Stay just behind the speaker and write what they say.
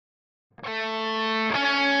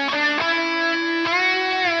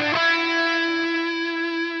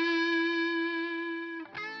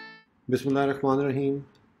Bismillahirrahmanirrahim.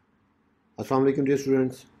 Assalamu alaikum dear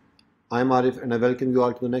students. I am Arif and I welcome you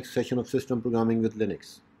all to the next session of System Programming with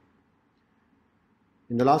Linux.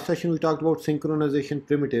 In the last session we talked about synchronization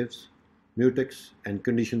primitives, mutex and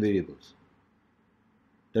condition variables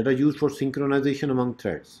that are used for synchronization among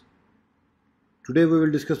threads. Today we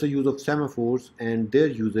will discuss the use of semaphores and their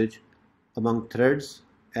usage among threads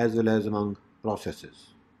as well as among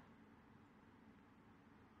processes.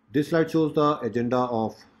 This slide shows the agenda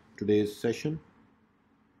of today's session.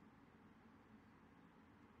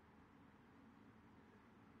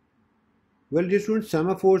 Well, dear students,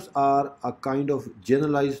 semaphores are a kind of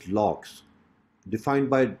generalized locks defined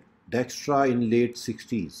by Dijkstra in late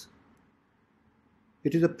 60s.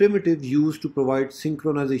 It is a primitive used to provide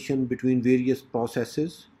synchronization between various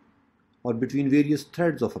processes or between various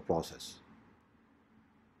threads of a process.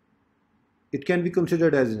 It can be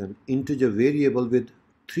considered as an integer variable with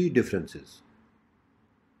three differences.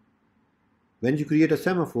 When you create a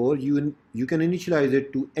semaphore, you can initialize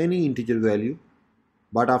it to any integer value,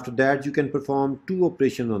 but after that you can perform two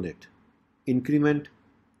operations on it, increment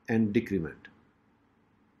and decrement.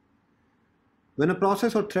 When a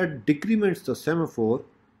process or thread decrements the semaphore,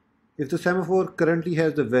 if the semaphore currently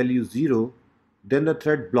has the value 0, then the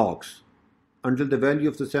thread blocks until the value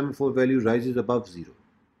of the semaphore value rises above 0.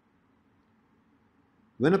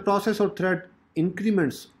 When a process or thread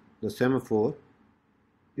increments the semaphore,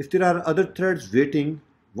 if there are other threads waiting,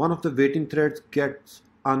 one of the waiting threads gets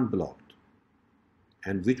unblocked.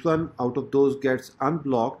 And which one out of those gets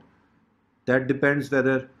unblocked, that depends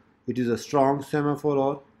whether it is a strong semaphore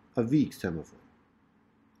or a weak semaphore.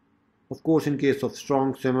 Of course, in case of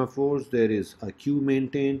strong semaphores, there is a queue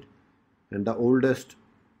maintained and the oldest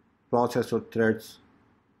process or threads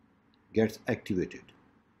gets activated.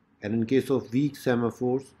 And in case of weak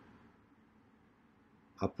semaphores,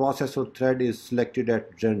 a process or thread is selected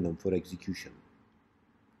at random for execution.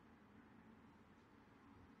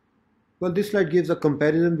 Well, this slide gives a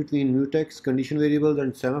comparison between mutex, condition variables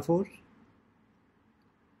and semaphores.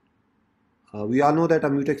 We all know that a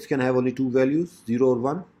mutex can have only two values, 0 or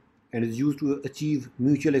 1, and is used to achieve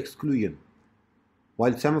mutual exclusion,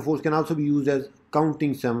 while semaphores can also be used as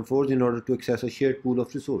counting semaphores in order to access a shared pool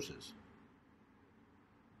of resources.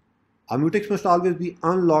 A mutex must always be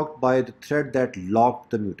unlocked by the thread that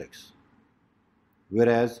locked the mutex,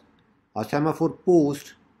 whereas a semaphore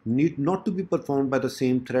post need not to be performed by the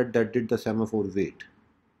same thread that did the semaphore wait.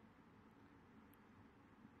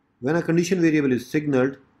 When a condition variable is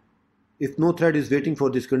signaled, if no thread is waiting for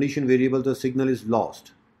this condition variable, the signal is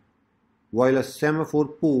lost, while a semaphore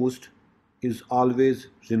post is always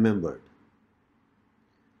remembered.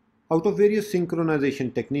 Out of various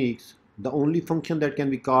synchronization techniques, the only function that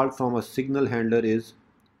can be called from a signal handler is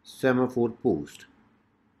semaphore post.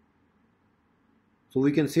 So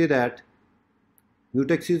we can say that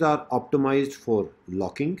mutexes are optimized for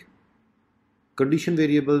locking, condition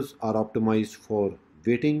variables are optimized for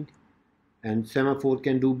waiting, and semaphore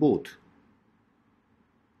can do both.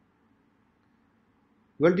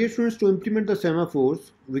 Well, dear students, to implement the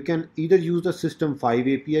semaphores, we can either use the System 5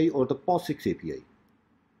 API or the POSIX API,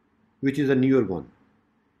 which is a newer one.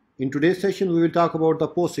 In today's session, we will talk about the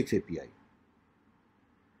POSIX API.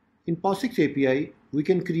 In POSIX API, we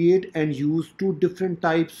can create and use two different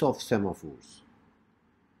types of semaphores.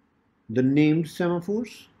 The named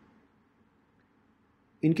semaphores.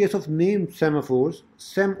 In case of named semaphores,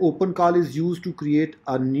 semopen is used to create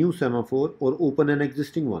a new semaphore or open an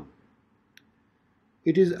existing one.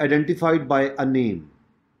 It is identified by a name,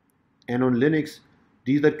 and on Linux,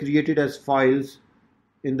 these are created as files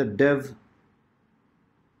in the dev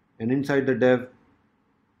and inside the dev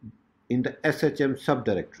in the SHM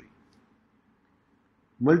subdirectory.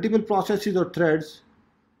 Multiple processes or threads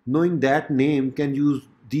knowing that name can use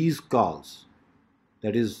these calls,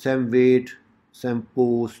 that is semWait,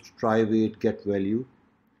 semPost, tryWait, getValue,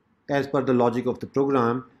 as per the logic of the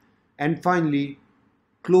program, and finally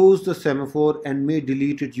close the semaphore and may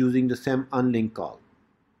delete it using the semunlink call.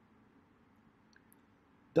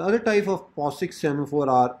 The other type of POSIX semaphore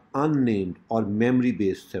are unnamed or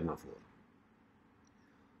memory-based semaphore.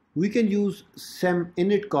 We can use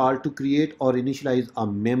seminit call to create or initialize a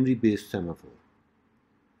memory-based semaphore.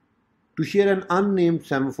 To share an unnamed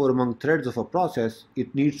semaphore among threads of a process,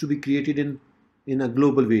 it needs to be created in a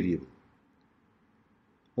global variable,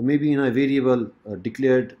 or maybe in a variable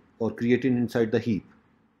declared or created inside the heap.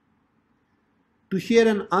 To share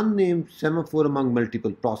an unnamed semaphore among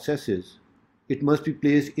multiple processes, it must be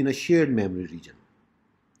placed in a shared memory region.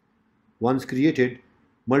 Once created,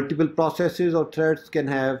 Multiple processes or threads can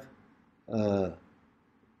have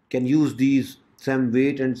can use these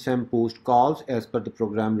semWait and semPost calls as per the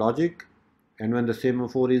program logic, and when the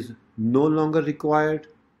semaphore is no longer required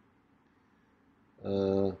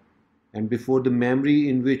and before the memory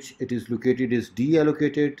in which it is located is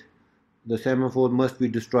deallocated, the semaphore must be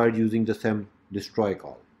destroyed using the semDestroy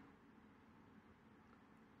call.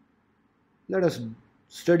 Let us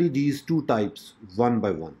study these two types one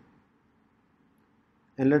by one.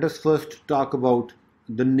 And let us first talk about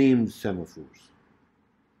the named semaphores.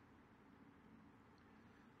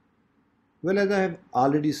 Well, as I have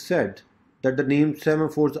already said, that the named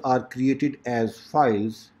semaphores are created as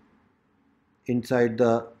files inside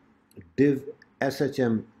the div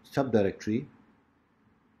shm subdirectory.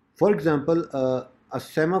 For example, a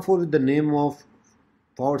semaphore with the name of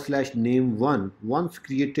 /name1 once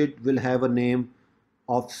created will have a name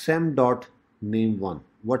of sem.name1,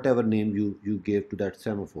 whatever name you gave to that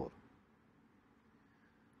semaphore.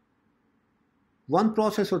 One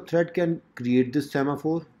process or thread can create this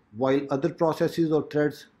semaphore, while other processes or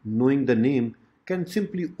threads, knowing the name, can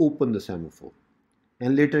simply open the semaphore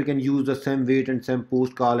and later can use the semWait and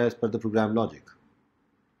semPost call as per the program logic.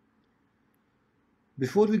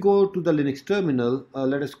 Before we go to the Linux terminal,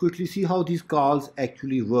 let us quickly see how these calls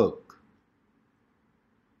actually work.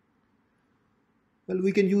 Well,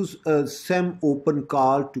 we can use a semopen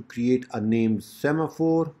call to create a named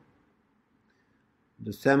semaphore.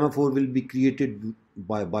 The semaphore will be created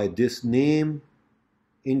by this name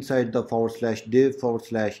inside the /div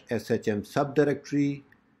 /shm subdirectory.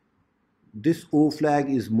 This O flag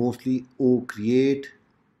is mostly O create,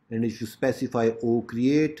 and if you specify O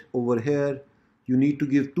create over here, you need to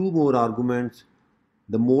give two more arguments.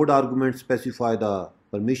 The mode argument specify the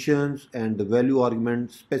permissions, and the value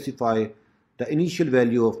argument specify the initial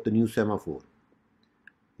value of the new semaphore.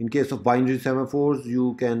 In case of binary semaphores,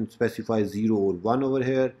 you can specify 0 or 1 over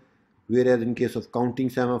here, whereas in case of counting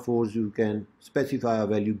semaphores, you can specify a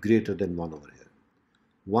value greater than 1 over here.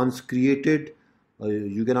 Once created,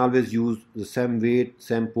 you can always use the semWait,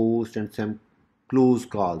 semPost and semClose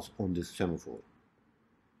calls on this semaphore.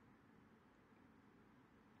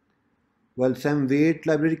 Well, semWait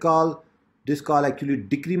library call, this call actually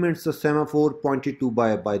decrements the semaphore pointed to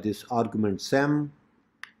by this argument sem.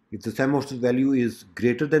 If the semaphore value is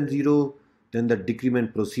greater than 0, then the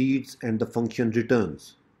decrement proceeds and the function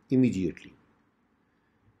returns immediately.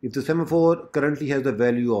 If the semaphore currently has the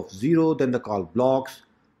value of 0, then the call blocks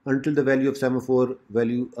until the value of semaphore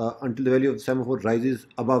rises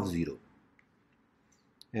above 0.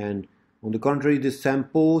 And on the contrary, this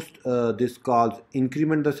semPost, this calls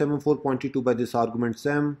increment the semaphore pointed to by this argument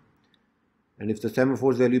sem. And if the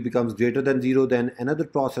semaphore's value becomes greater than 0, then another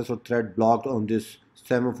process or thread blocked on this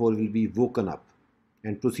semaphore will be woken up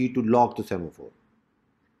and proceed to lock the semaphore.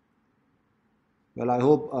 Well, I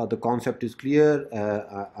hope the concept is clear.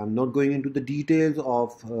 I'm not going into the details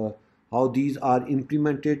of how these are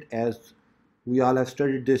implemented, as we all have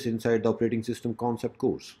studied this inside the operating system concept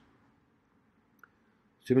course.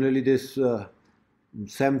 Similarly, this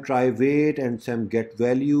semTryWait and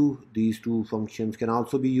semGetValue, these two functions can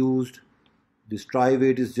also be used. This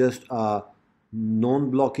try_wait is just a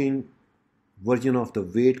non-blocking version of the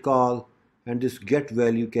wait call, and this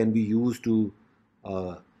getValue can be used to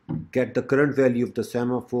get the current value of the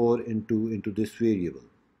semaphore into this variable.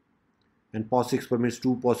 And POSIX permits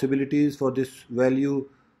two possibilities for this value.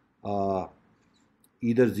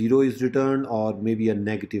 Either 0 is returned or maybe a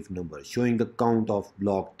negative number showing the count of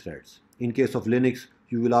blocked threads. In case of Linux,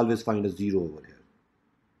 you will always find a 0 over here.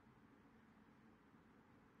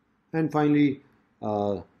 And finally,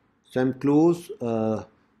 semClose.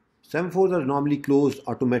 Semaphores are normally closed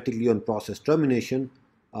automatically on process termination,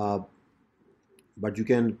 but you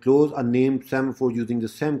can close a named semaphore using the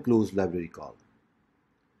semClose library call.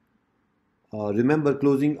 Remember,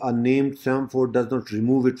 closing a named semaphore does not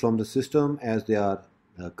remove it from the system, as they are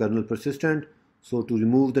kernel persistent. So to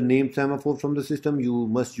remove the named semaphore from the system, you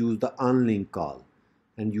must use the unlink call,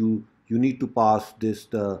 and you need to pass this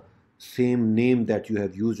the same name that you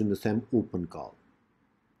have used in the semopen call.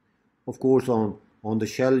 Of course, on the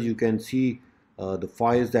shell you can see the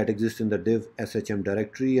files that exist in the div shm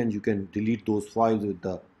directory, and you can delete those files with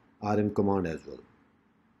the rm command as well.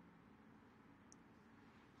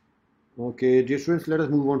 Okay, dear students, let us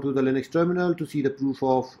move on to the Linux terminal to see the proof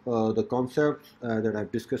of the concepts that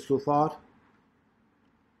I've discussed so far.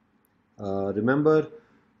 Remember,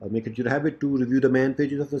 make it your habit to review the man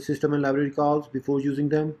pages of the system and library calls before using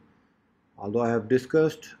them. Although I have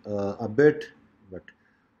discussed a bit, but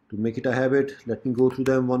to make it a habit, let me go through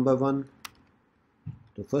them one by one.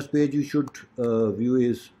 The first page you should view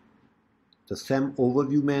is the SEM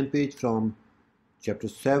overview man page from chapter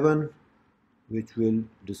 7, which will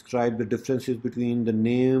describe the differences between the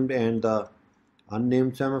named and the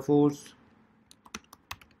unnamed semaphores.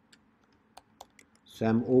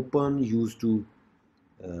 SEM open used to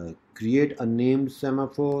create a named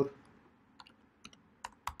semaphore.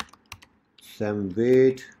 SEM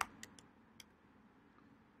wait,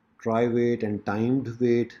 try wait, and timed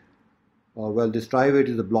wait. Well, this try wait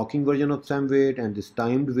is the blocking version of SEM wait, and this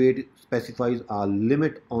timed wait specifies a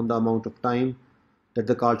limit on the amount of time that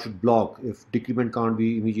the call should block if decrement can't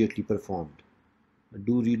be immediately performed.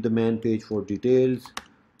 Do read the man page for details,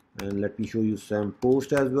 and let me show you SEM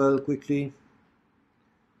post as well quickly.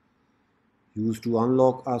 Used to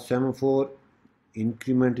unlock a semaphore,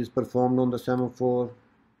 increment is performed on the semaphore.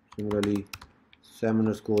 Similarly, SEM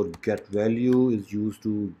underscore get value is used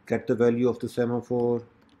to get the value of the semaphore.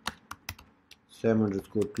 SEM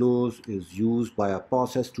underscore close is used by a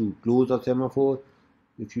process to close a semaphore.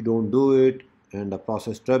 If you don't do it and the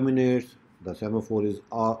process terminates, the semaphore is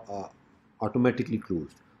automatically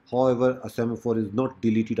closed. However, a semaphore is not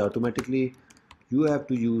deleted automatically. You have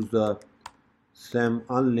to use the SEM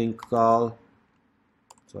unlink call,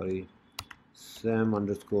 SEM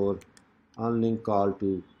underscore unlink call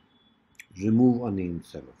to remove a named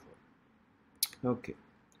semaphore. Okay,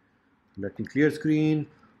 let me clear screen.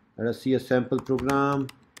 Let us see a sample program,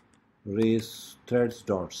 race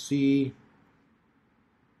threads.c.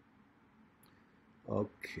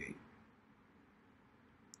 Okay.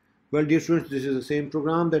 Well, dear students, this is the same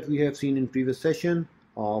program that we have seen in previous session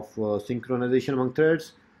of synchronization among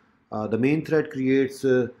threads. The main thread creates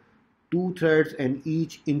 2 threads, and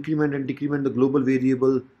each increment and decrement the global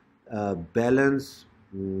variable balance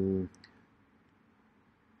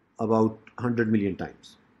about 100 million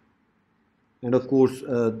times. And of course,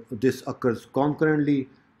 this occurs concurrently,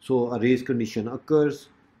 so a race condition occurs,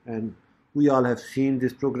 and we all have seen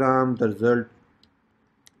this program. The result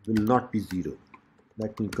will not be 0.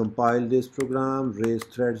 Let me compile this program, race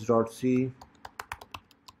threads.c,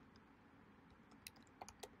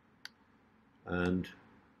 and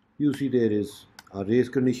you see there is a race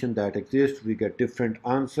condition that exists. We get different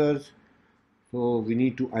answers, so we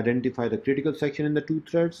need to identify the critical section in the 2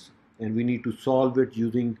 threads, and we need to solve it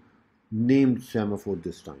using named semaphore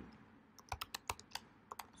this time.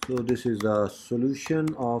 So this is a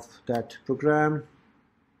solution of that program.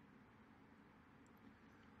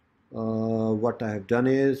 What I have done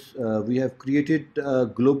is we have created a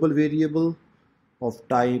global variable of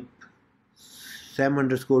type sem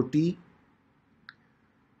underscore t.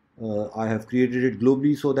 I have created it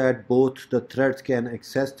globally so that both the threads can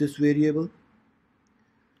access this variable.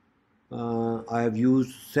 I have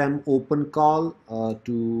used sem open call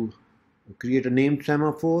to create a named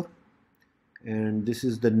semaphore, and this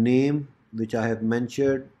is the name which I have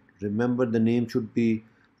mentioned. Remember, the name should be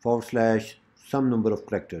 / some number of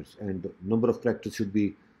characters, and the number of characters should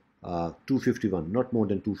be 251, not more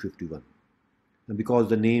than 251. And because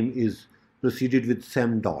the name is preceded with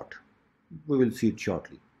sem dot, we will see it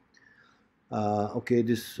shortly. Okay,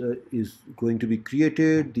 this is going to be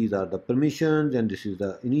created. These are the permissions, and this is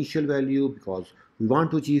the initial value because we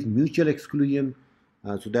want to achieve mutual exclusion.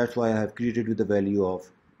 So that's why I have created with the value of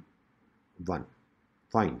 1.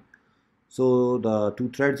 Fine. So the 2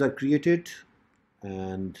 threads are created,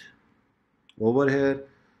 and over here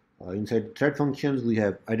inside thread functions we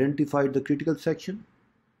have identified the critical section,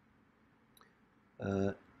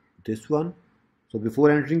 this one. So before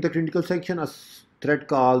entering the critical section, a thread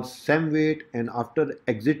calls sem wait, and after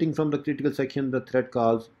exiting from the critical section the thread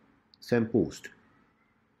calls sem post.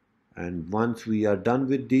 And once we are done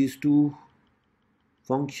with these 2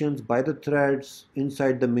 functions by the threads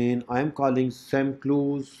inside the main, I am calling sem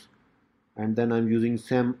close, and then I'm using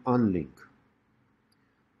sem unlink.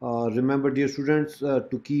 Remember, dear students,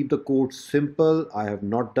 to keep the code simple, I have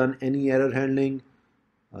not done any error handling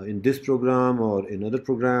in this program or in other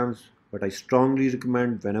programs, but I strongly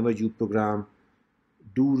recommend whenever you program,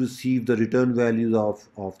 do receive the return values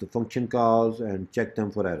of the function calls and check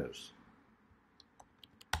them for errors.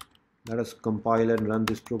 Let us compile and run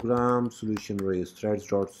this program. Solution raise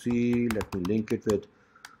threads.c. Let me link it with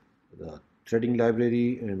the threading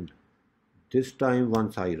library, and this time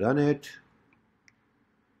once I run it,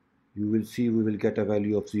 you will see we will get a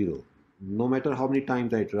value of 0. No matter how many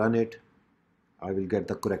times I run it, I will get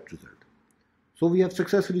the correct result. So we have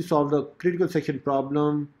successfully solved the critical section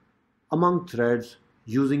problem among threads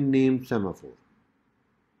using named semaphore.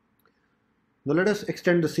 Now let us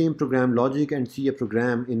extend the same program logic and see a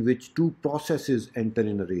program in which 2 processes enter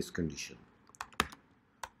in a race condition.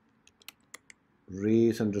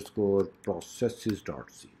 Race underscore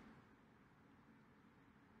processes.c.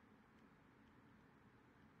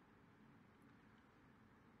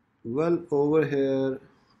 Well, over here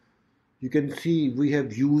you can see we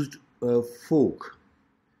have used a fork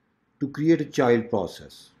to create a child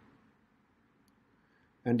process,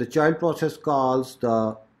 and the child process calls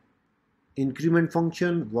the increment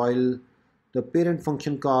function while the parent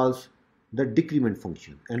function calls the decrement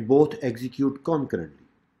function, and both execute concurrently,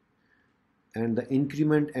 and the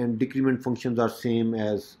increment and decrement functions are same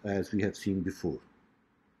as we have seen before.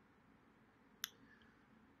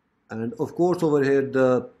 And of course over here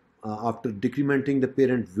the after decrementing, the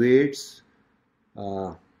parent waits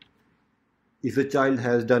if a child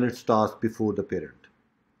has done its task before the parent.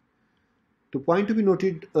 The point to be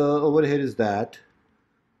noted over here is that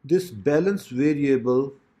this balance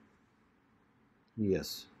variable,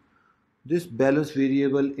 yes, this balance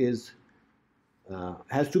variable is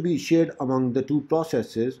has to be shared among the two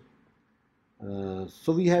processes.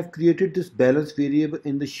 So we have created this balance variable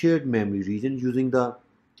in the shared memory region using the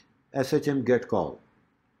SHM get call,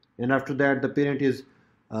 and after that the parent is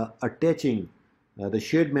attaching the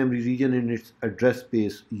shared memory region in its address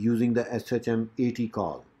space using the SHM AT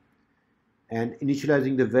call and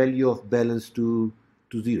initializing the value of balance to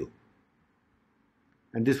 0,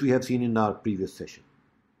 and this we have seen in our previous session.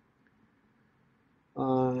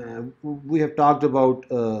 We have talked about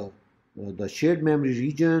the shared memory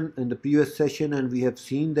region in the previous session, and we have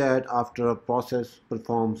seen that after a process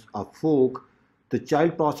performs a fork, the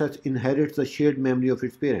child process inherits the shared memory of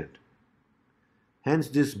its parent. Hence,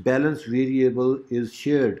 this balance variable is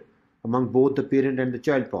shared among both the parent and the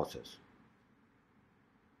child process.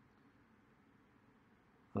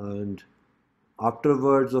 And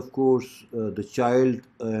afterwards, of course, the child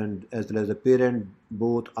and as well as the parent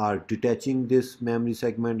both are detaching this memory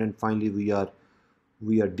segment, and finally we are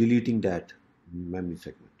deleting that memory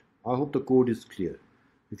segment. I hope the code is clear.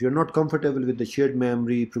 If you're not comfortable with the shared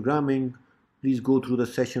memory programming, please go through the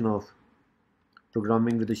session of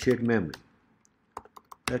programming with the shared memory.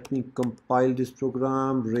 Let me compile this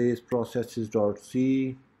program, raise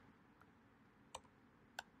processes.c.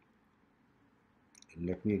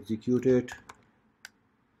 Let me execute it.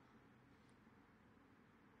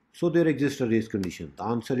 So there exists a raise condition. The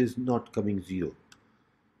answer is not coming 0.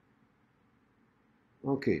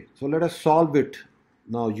 Okay, so let us solve it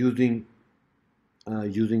now using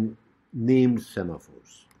named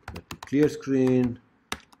semaphores. Let me clear screen,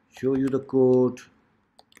 show you the code.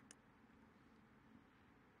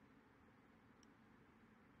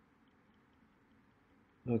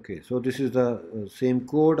 Okay, so this is the same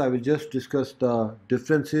code. I will just discuss the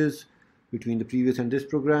differences between the previous and this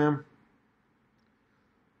program.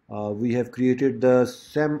 We have created the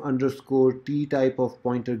sem_t type of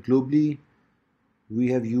pointer globally. We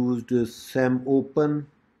have used semopen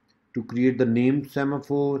to create the named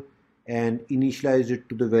semaphore and initialize it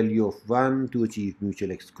to the value of 1 to achieve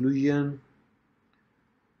mutual exclusion.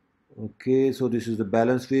 Okay, so this is the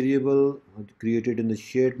balance variable created in the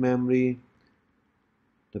shared memory.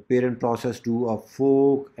 The parent process do a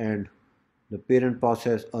fork, and the parent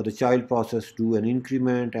process or the child process do an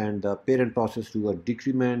increment, and the parent process do a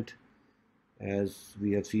decrement, as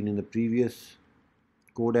we have seen in the previous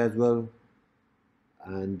code as well.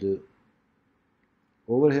 And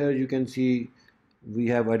over here you can see we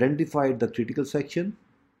have identified the critical section,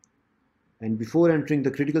 and before entering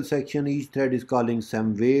the critical section each thread is calling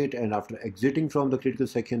semWait, and after exiting from the critical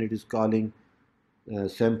section it is calling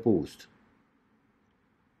semPost.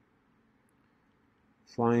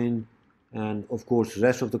 Fine, and of course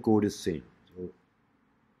rest of the code is same. So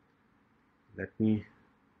let me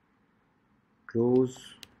close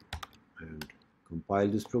and compile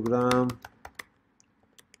this program.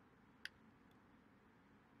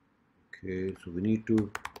 Okay, so we need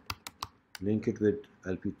to link it with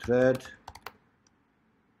LP thread.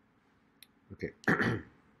 Okay,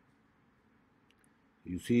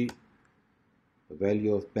 you see the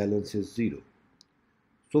value of balance is 0.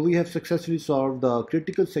 So we have successfully solved the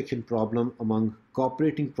critical section problem among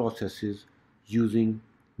cooperating processes using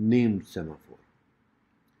named semaphore.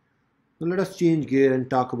 Now let us change gear and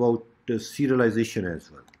talk about serialization as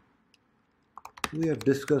well. We have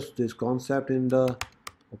discussed this concept in the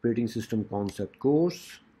operating system concept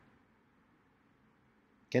course.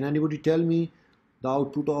 Can anybody tell me the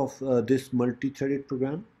output of this multi-threaded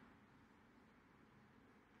program?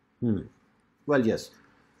 Well, yes.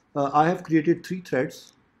 I have created 3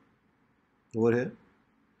 threads over here,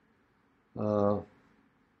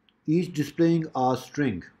 each displaying a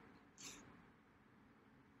string,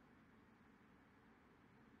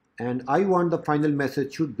 and I want the final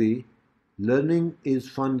message should be learning is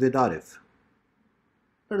fun with Arif.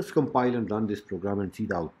 Let us compile and run this program and see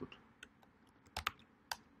the output.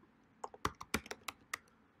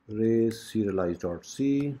 Raise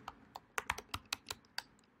serialize.c.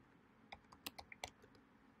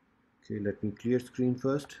 Okay, let me clear screen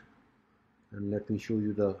first and let me show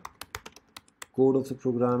you the code of the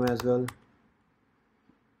program as well.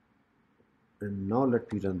 And now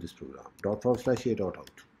let me run this program. ./a.out.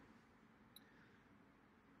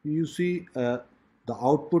 You see the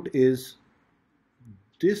output is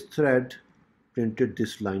this thread printed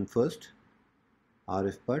this line first,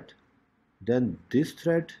 Arif but, then this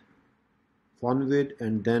thread, fun with,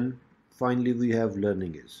 and then finally we have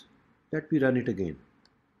learning is. Let me run it again.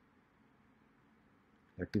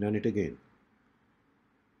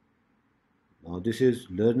 Now this is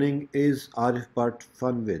learning is Arif but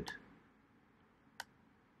fun with.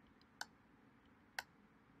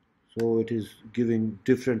 So it is giving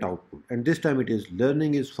different output, and this time it is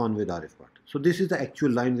learning is fun with Arif but. So this is the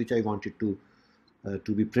actual line which I wanted to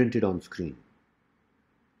be printed on screen.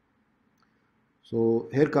 So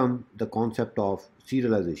here comes the concept of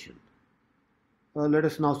serialization. Let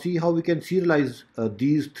us now see how we can serialize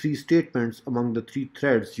these three statements among the three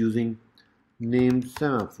threads using named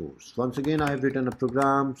semaphores. Once again, I have written a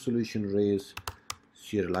program, solution raise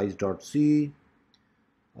serialize.c.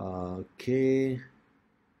 Okay.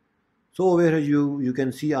 So over here you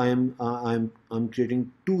can see I'm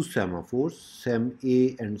creating two semaphores, sem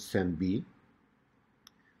A and sem B.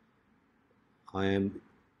 I am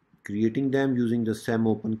creating them using the sem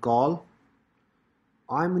open call.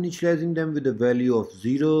 I'm initializing them with the value of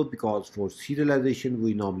 0 because for serialization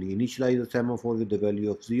we normally initialize a semaphore with the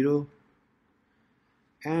value of 0.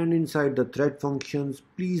 And inside the thread functions,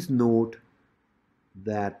 please note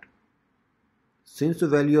that since the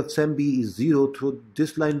value of sem B is 0, so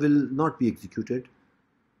this line will not be executed.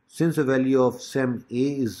 Since the value of sem A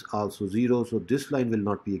is also 0, so this line will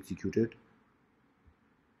not be executed.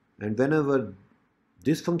 And whenever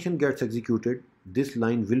this function gets executed, this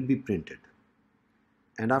line will be printed.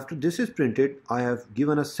 And after this is printed, I have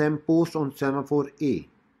given a sem post on semaphore A.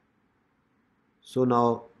 So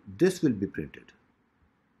now this will be printed.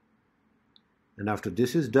 And after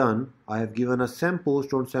this is done, I have given a sem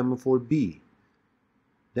post on semaphore B.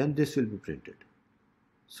 Then this will be printed.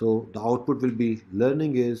 So the output will be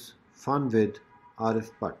learning is fun with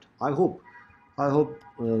Arif but. I hope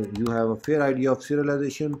you have a fair idea of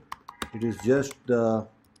serialization. It is just the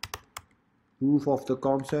proof of the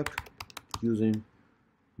concept using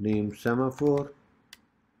named semaphore.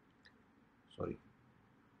 Sorry.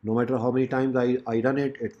 No matter how many times I run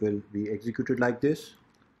it, it will be executed like this.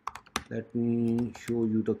 Let me show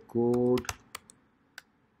you the code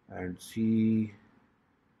and see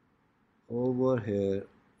over here.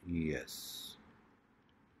 Yes.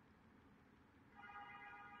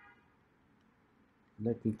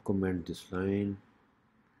 Let me comment this line.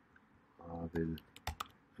 I will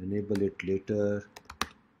enable it later.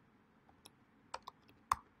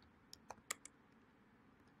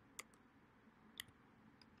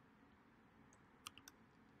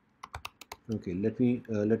 Okay, let me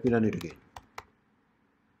run it again.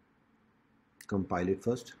 Compile it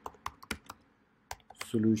first.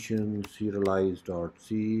 Solution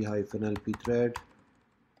serialize.c -lp thread.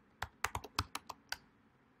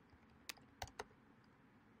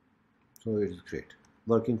 So it is great,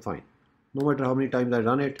 working fine. No matter how many times I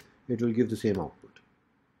run it, it will give the same output.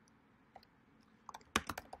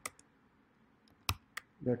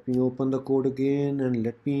 Let me open the code again and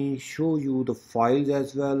let me show you the files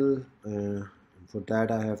as well. For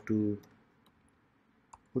that I have to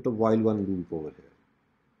put a while one loop over here.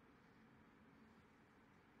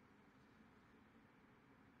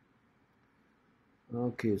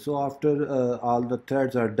 Okay, so after all the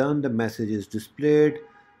threads are done, the message is displayed.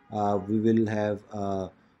 We will have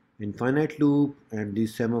infinite loop, and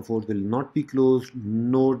these semaphores will not be closed,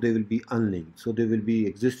 nor they will be unlinked. So they will be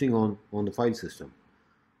existing on the file system.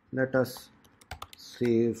 Let us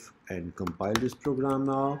save and compile this program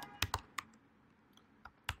now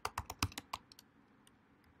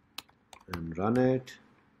and run it.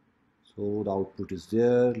 So the output is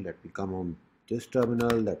there. Let me come on this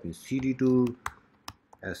terminal. Let me cd to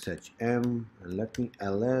shm and let me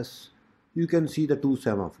ls. You can see the two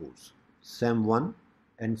semaphores, sem1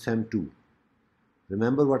 and sem2.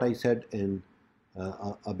 Remember what I said in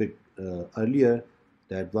a bit earlier,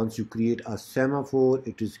 that once you create a semaphore,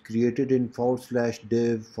 it is created in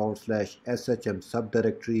 /div /shm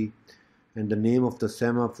subdirectory, and the name of the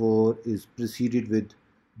semaphore is preceded with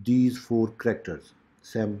these 4 characters,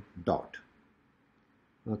 sem dot.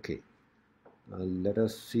 Okay, let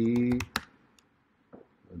us see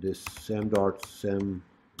this sem dot sem1.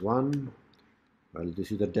 Well,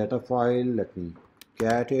 this is the data file. Let me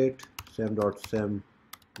cat it, sem dot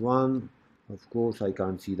sem1. Of course, I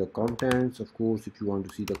can't see the contents. Of course, if you want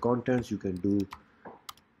to see the contents, you can do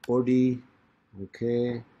od.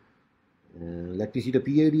 Okay, Let me see the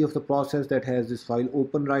PID of the process that has this file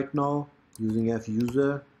open right now using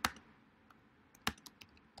fuser.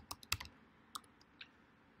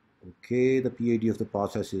 Okay, the PID of the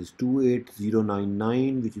process is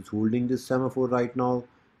 28099, which is holding this semaphore right now,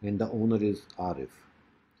 and the owner is Arif.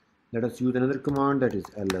 Let us use another command, that is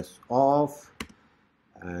ls off,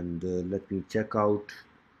 and let me check out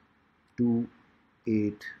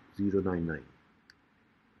 28099.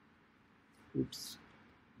 Oops,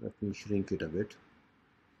 let me shrink it a bit.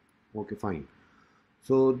 Okay, fine.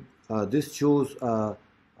 So this shows a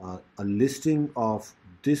listing of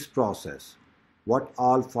this process, what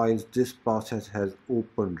all files this process has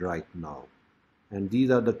opened right now, and these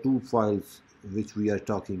are the two files which we are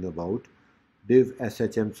talking about, div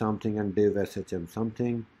shm something and div shm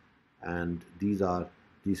something, and these are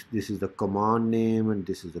this is the command name, and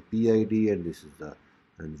this is the PID, and this is the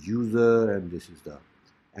user, and this is the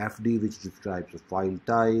FD, which describes the file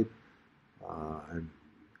type, and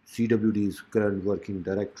CWD is current working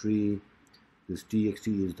directory. This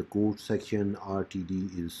TXT is the code section,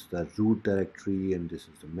 RTD is the root directory, and this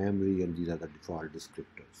is the memory, and these are the default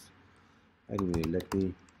descriptors. Anyway, let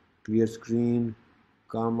me clear screen,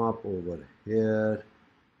 come up over here,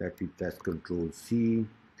 let me press Ctrl C,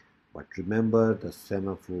 but remember the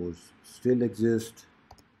semaphores still exist,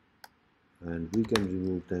 and we can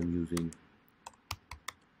remove them using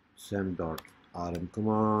sem.rm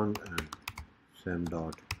command and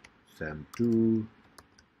sem.sem2,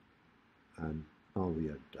 and now we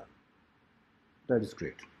are done. That is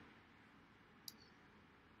great.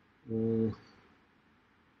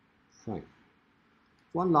 Fine.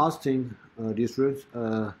 One last thing, dear students,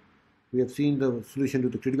 we have seen the solution to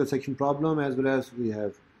the critical section problem, as well as we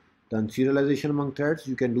have done serialization among threads.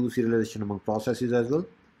 You can do serialization among processes as well.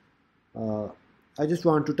 I just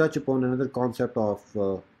want to touch upon another concept of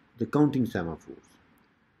the counting semaphores.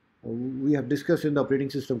 We have discussed in the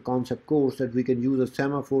operating system concept course that we can use a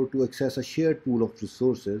semaphore to access a shared pool of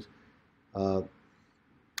resources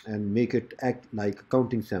and make it act like a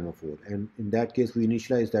counting semaphore, and in that case we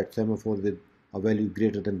initialize that semaphore with a value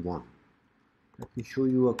greater than 1. Let me show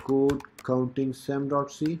you a code, counting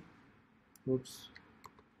sem.c. Oops.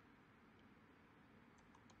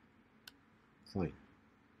 Fine.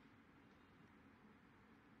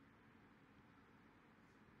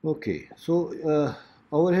 Okay, so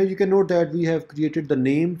over here you can note that we have created the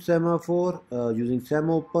named semaphore using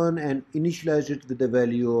semopen and initialized it with the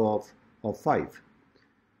value of 5.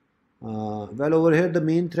 Well, over here the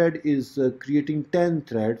main thread is creating 10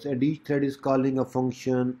 threads, and each thread is calling a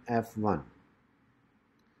function f1.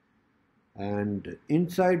 And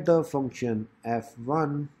inside the function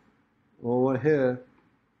f1 over here,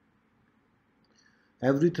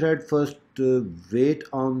 every thread first wait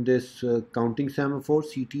on this counting semaphore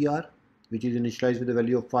CTR, which is initialized with the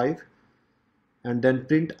value of 5, and then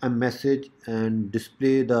print a message and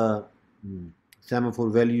display the semaphore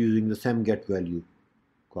value using the semGetValue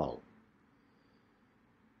call.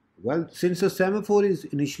 Well, since the semaphore is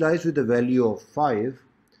initialized with the value of 5,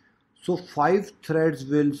 so 5 threads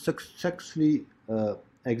will successfully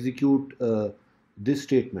execute this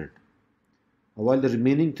statement, while the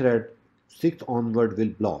remaining thread 6th onward will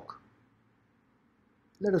block.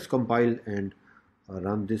 Let us compile and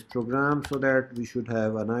run this program so that we should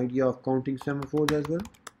have an idea of counting semaphores as well.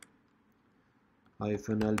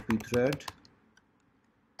 -lp thread.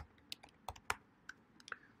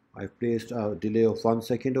 I've placed a delay of 1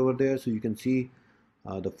 second over there, so you can see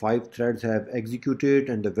the 5 threads have executed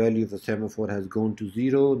and the value of the semaphore has gone to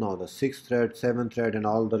 0. Now the 6th thread, 7th thread, and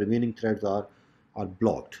all the remaining threads are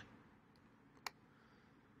blocked.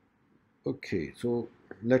 Okay, so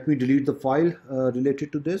let me delete the file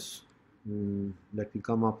related to this. Let me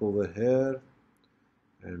come up over here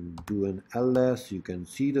and do an ls. You can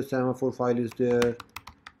see the semaphore file is there.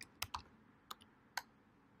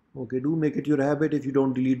 Okay, do make it your habit, if you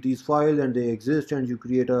don't delete these files and they exist and you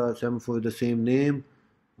create a semaphore with the same name,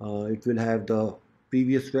 it will have the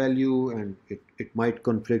previous value and it might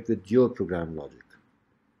conflict with your program logic.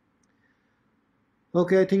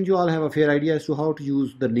 Okay, I think you all have a fair idea as to how to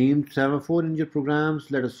use the named semaphore in your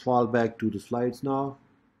programs. Let us fall back to the slides now.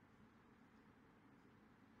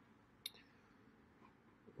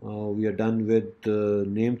 We are done with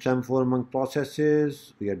named semaphore among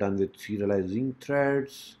processes. We are done with serializing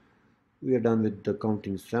threads. We are done with the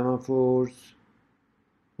counting semaphores.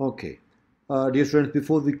 Okay, dear students,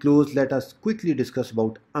 before we close, let us quickly discuss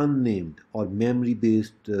about unnamed or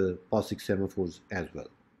memory-based POSIX semaphores as well.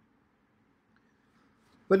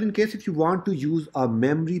 But in case if you want to use a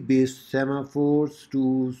memory-based semaphores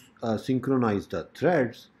to synchronize the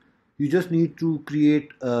threads, you just need to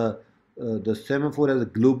create the semaphore as a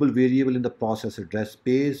global variable in the process address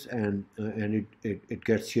space, and it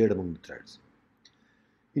gets shared among the threads.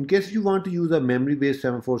 In case you want to use a memory-based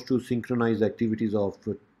semaphores to synchronize activities of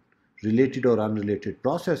related or unrelated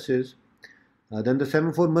processes, then the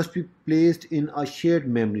semaphore must be placed in a shared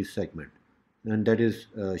memory segment, and that is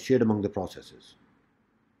shared among the processes.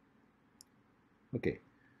 Okay.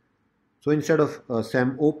 So instead of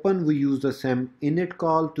semopen, we use the seminit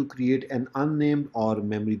call to create an unnamed or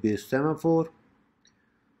memory-based semaphore.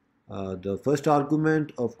 The first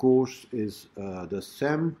argument, of course, is the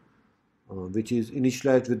sem, which is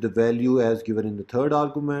initialized with the value as given in the third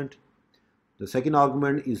argument. The second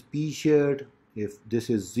argument is p shared. If this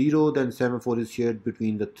is 0, then semaphore is shared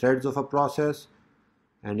between the threads of a process,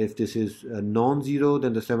 and if this is non-zero,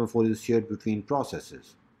 then the semaphore is shared between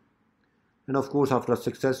processes. And of course, after a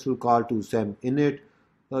successful call to seminit,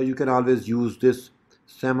 you can always use this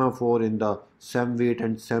semaphore in the semWait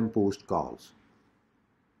and semPost calls.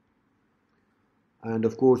 And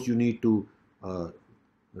of course, you need to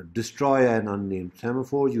destroy an unnamed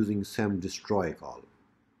semaphore using semDestroy call.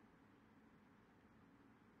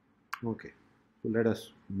 Okay, so let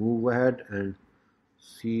us move ahead and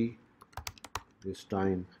see this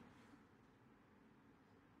time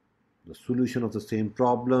the solution of the same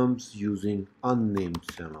problems using unnamed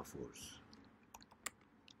semaphores.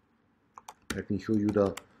 Let me show you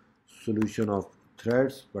the solution of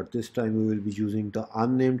threads, but this time we will be using the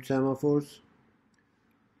unnamed semaphores.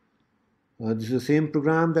 This is the same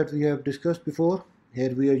program that we have discussed before.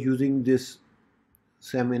 Here we are using this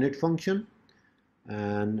seminit function,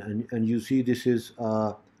 and you see this is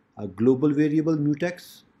a global variable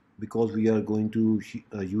mutex, because we are going to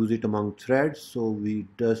use it among threads, so we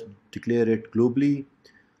just declare it globally,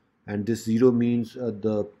 and this 0 means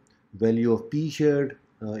the value of p shared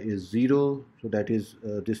is 0, so that is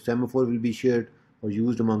this semaphore will be shared or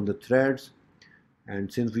used among the threads.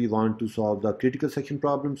 And since we want to solve the critical section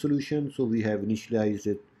problem solution, so we have initialized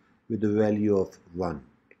it with the value of 1.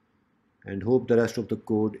 And hope the rest of the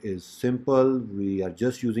code is simple. We are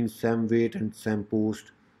just using semWait and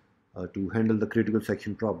semPost to handle the critical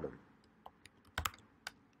section problem.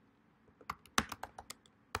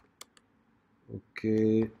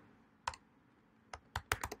 Okay,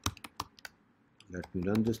 let me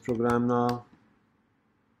run this program now.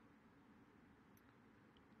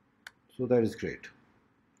 So that is great,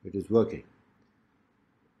 it is working.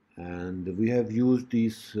 And we have used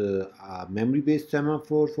these memory-based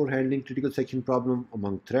semaphore for handling critical section problem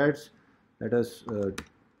among threads. Let us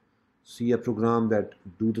see a program that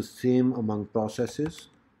do the same among processes.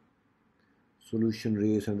 Solution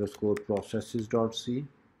race underscore processes.c.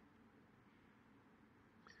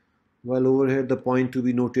 Well, over here the point to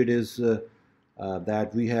be noted is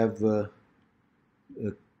that we have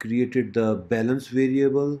created the balance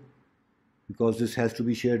variable, because this has to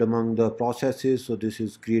be shared among the processes. So this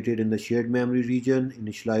is created in the shared memory region,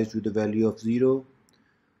 initialized with the value of 0.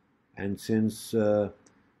 And since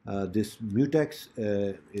this mutex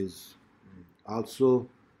is also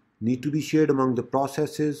need to be shared among the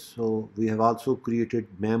processes, so we have also created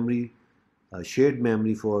memory, shared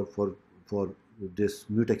memory for this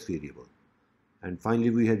mutex variable. And finally,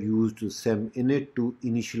 we have used seminit to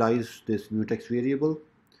initialize this mutex variable,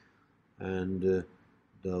 and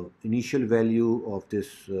the initial value of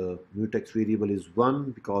this mutex variable is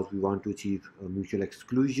 1, because we want to achieve a mutual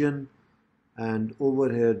exclusion, and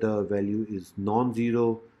over here the value is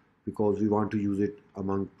non-zero, because we want to use it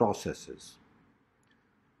among processes.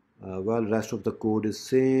 Well, rest of the code is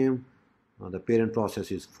same. The parent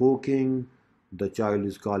process is forking, the child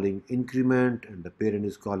is calling increment, and the parent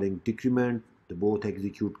is calling decrement. They both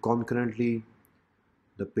execute concurrently.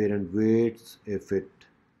 The parent waits if it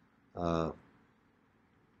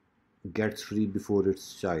gets free before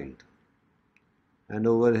its child, and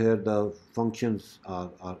over here the functions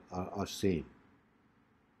are same.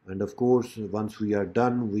 And of course, once we are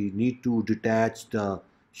done, we need to detach the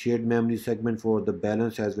shared memory segment for the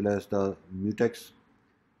balance as well as the mutex,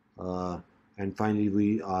 and finally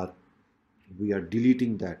we are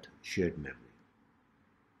deleting that shared memory.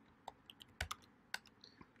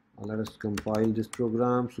 Let us compile this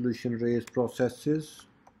program. Solution raise processes,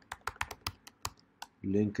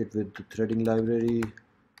 link it with the threading library.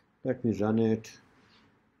 Let me run it,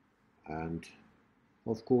 and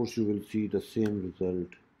of course you will see the same result.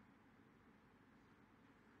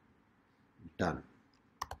 Done.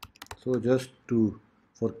 So just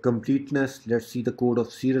for completeness, let's see the code of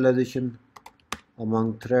serialization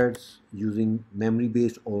among threads using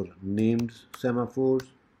memory-based or named semaphores.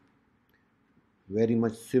 Very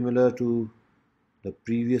much similar to the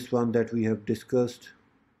previous one that we have discussed.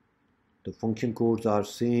 The function codes are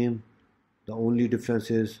same. The only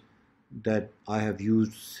difference is that I have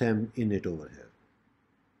used sem init over here.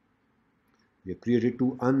 We have created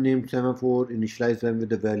two unnamed semaphore, initialized them with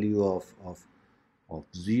the value of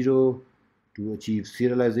 0 to achieve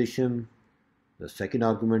serialization. The second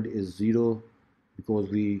argument is 0 because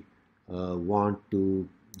we want to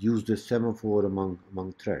use this semaphore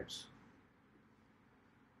among threads.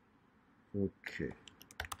 Okay,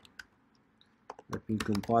 let me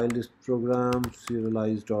compile this program,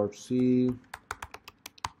 serialize.c.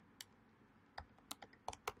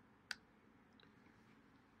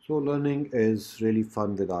 So learning is really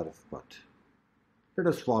fun with Arif, but let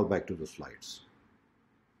us fall back to the slides.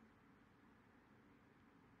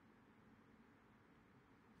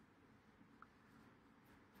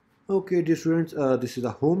 Okay, dear students, this is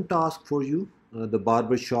a home task for you, the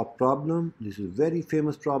barber shop problem. This is a very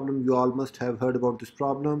famous problem. You all must have heard about this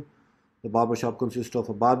problem. The barber shop consists of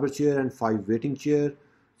a barber chair and 5 waiting chairs.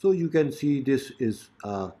 So you can see this is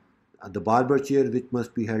the barber chair, which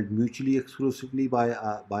must be held mutually exclusively by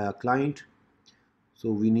a client.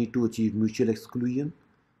 So we need to achieve mutual exclusion.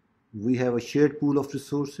 We have a shared pool of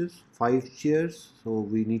resources, 5 chairs. So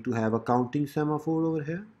we need to have a counting semaphore over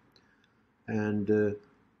here. And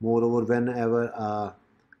moreover, whenever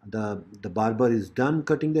the barber is done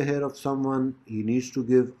cutting the hair of someone, he needs to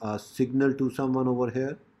give a signal to someone over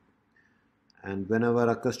here. And whenever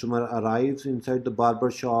a customer arrives inside the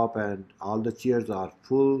barber shop and all the chairs are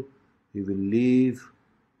full, he will leave,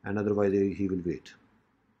 and otherwise he will wait.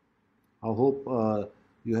 I hope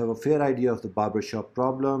you have a fair idea of the barber shop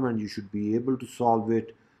problem, and you should be able to solve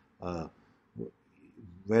it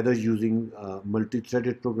whether using a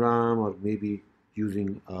multi-threaded program or maybe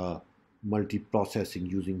using multi-processing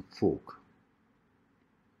using fork.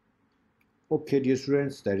 Okay, dear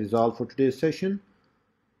students, that is all for today's session.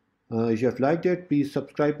 If you have liked it, please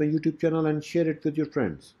subscribe my YouTube channel and share it with your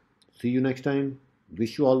friends. See you next time.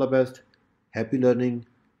 Wish you all the best. Happy learning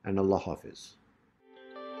and Allah Hafiz.